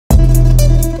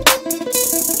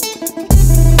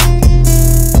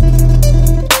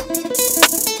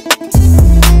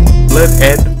blood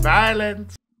and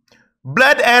violence.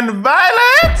 Blood and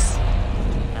violence?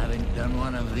 Haven't done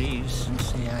one of these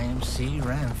since the IMC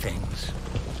ran things.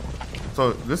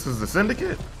 So this is the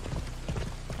Syndicate?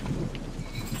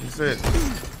 He said,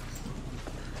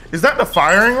 is that the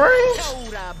firing range?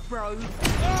 Hold up, bro. Ooh.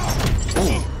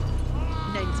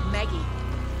 Name's Maggie.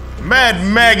 Mad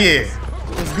Maggie.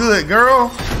 What's good,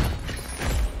 girl?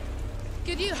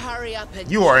 Could you hurry up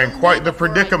and You are in kill quite me the before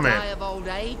I predicament. die of old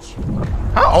age?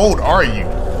 How old are you?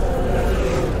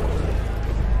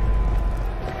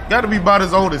 Gotta be about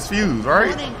as old as Fuse, right?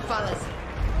 Morning, fellas.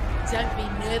 Don't be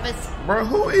nervous. Bro,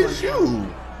 who is you?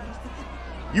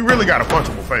 You really got a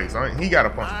punchable face, huh? He got a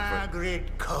punchable face.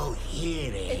 Margaret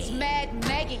Cohere. It's Mad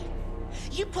Maggie.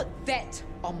 You put that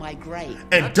on my grave.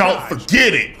 And don't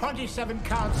forget it. 27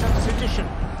 counts of sedition,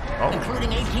 Oh.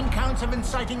 including 18 counts of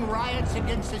inciting riots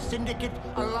against the Syndicate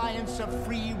Alliance of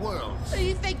Free Worlds. So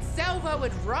you think Salvo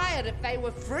would riot if they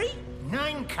were free?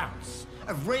 9 counts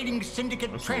of raiding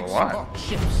Syndicate That's a lot. transport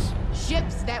ships.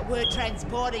 Ships that were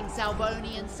transporting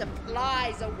Salvonian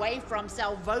supplies away from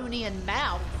Salvonian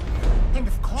mouth. And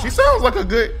of course, She sounds like a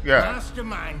good guy.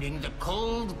 masterminding the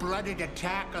cold-blooded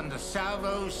attack on the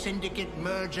Salvo Syndicate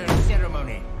merger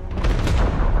ceremony.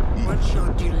 What's your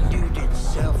deluded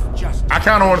self-justice? I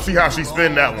kinda wanna see how she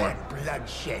spin that one.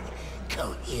 Bloodshed,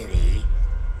 Cohere.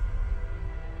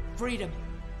 Freedom.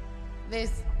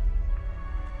 There's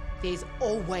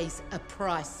always a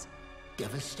price.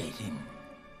 Devastating,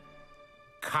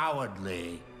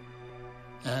 cowardly,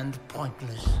 and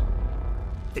pointless.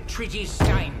 The treaty's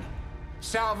signed.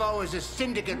 Salvo is a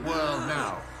Syndicate world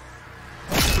now.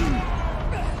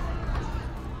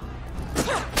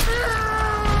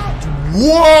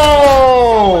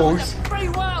 Whoa! Free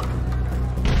world.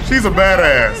 She's a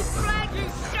badass. Flag you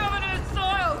shove it in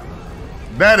soil.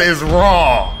 That is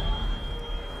raw.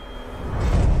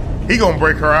 He gonna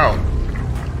break her out.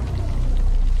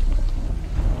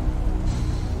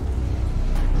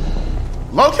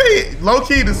 Low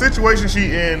key, the situation she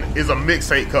in is a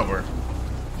mixtape cover.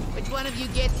 Which one of you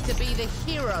gets to be the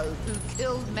hero who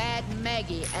killed Mad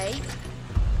Maggie, eh?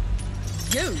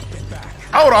 You,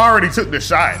 I would already took the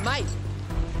shot. mate.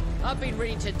 I've been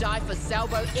ready to die for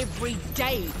Salvo every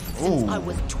day since Ooh. I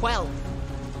was 12.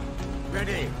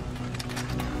 Ready?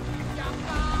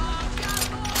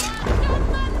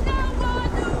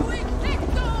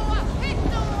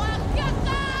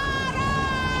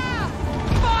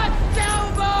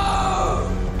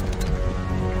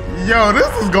 Yo, this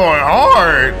is going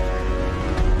hard.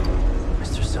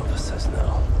 Mr. Silva says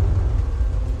no.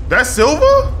 That's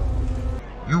Silva?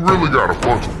 You really got a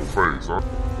punchable face, huh?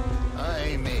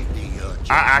 I may be your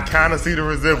I kind of see the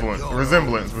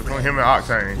resemblance between him and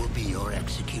Octane. will be your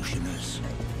executioners.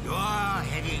 You're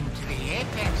heading to the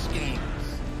Apex Games.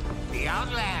 The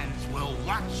Outlands will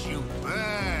watch you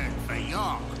burn for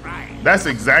your crime. That's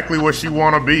exactly what she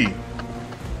want to be.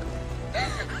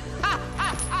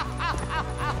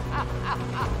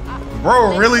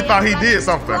 Bro really thought he did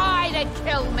something. Try to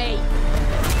kill me.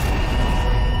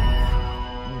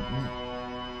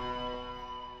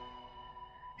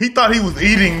 He thought he was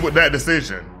eating with that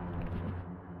decision.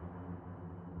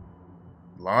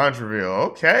 Laundryville.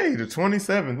 Okay, the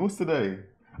 27th. What's today?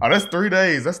 Oh, that's 3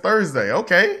 days. That's Thursday.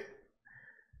 Okay.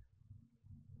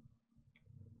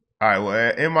 All right,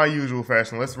 well, in my usual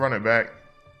fashion, let's run it back.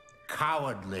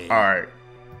 Cowardly. All right.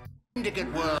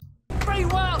 Syndicate world Free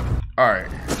world. All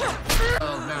right.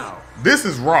 now. This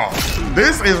is raw.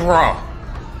 This is raw.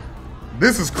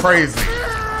 This is crazy.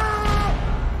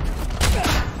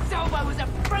 Salvo was a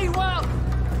free world.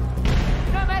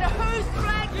 No matter whose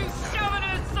flag you shove it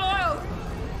in soil.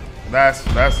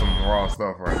 That's some raw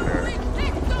stuff right there.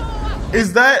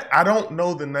 Is that, I don't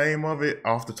know the name of it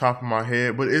off the top of my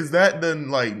head, but is that the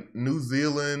like New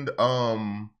Zealand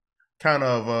kind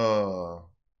of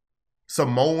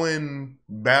Samoan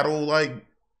battle like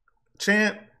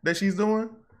chant that she's doing?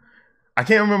 I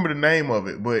can't remember the name of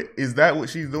it, but is that what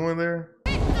she's doing there?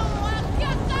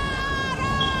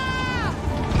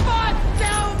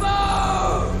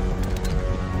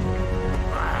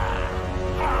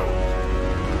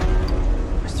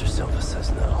 Mr. Silva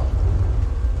says no.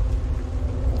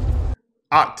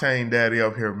 Octane Daddy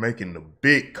up here making the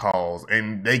big calls,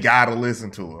 and they gotta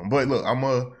listen to him. But look, I'm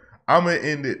gonna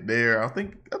end it there. I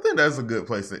think that's a good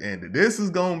place to end it. This is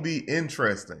gonna be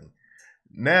interesting.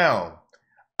 Now,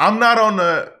 I'm not on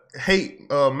the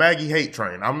Maggie hate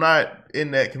train. I'm not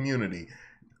in that community.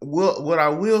 What I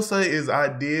will say is I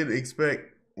did expect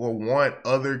or want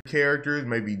other characters,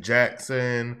 maybe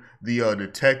Jackson, the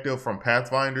detective from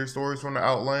Pathfinder stories from the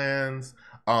Outlands,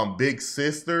 Big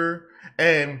Sister,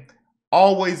 and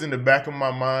always in the back of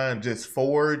my mind, just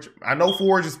Forge. I know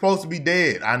Forge is supposed to be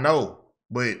dead. I know.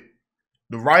 But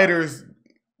the writers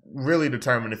really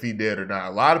determine if he's dead or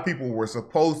not. A lot of people were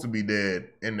supposed to be dead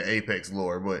in the Apex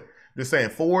lore, but they're saying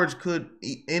Forge could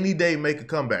any day make a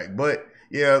comeback. But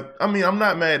yeah, I mean, I'm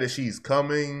not mad that she's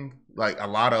coming. Like a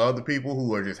lot of other people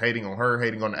who are just hating on her,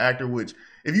 hating on the actor, which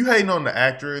if you hating on the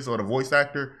actress or the voice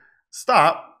actor,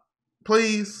 stop,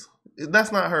 please.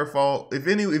 That's not her fault. If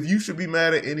you should be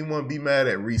mad at anyone, be mad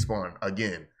at Respawn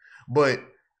again. But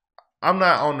I'm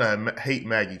not on the hate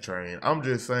Maggie train. I'm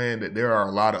just saying that there are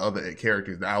a lot of other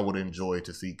characters that I would enjoy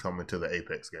to see coming to the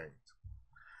Apex games.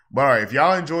 But all right, if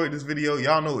y'all enjoyed this video,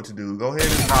 y'all know what to do. Go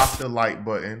ahead and knock the like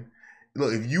button.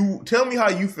 Look, if you tell me how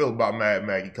you feel about Mad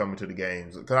Maggie coming to the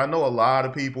games, because I know a lot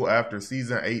of people after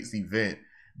Season 8's event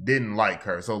didn't like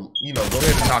her. So, you know, go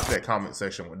ahead and knock that comment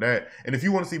section with that. And if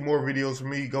you want to see more videos from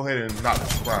me, go ahead and knock the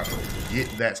subscribe button. Get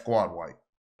that squad wipe.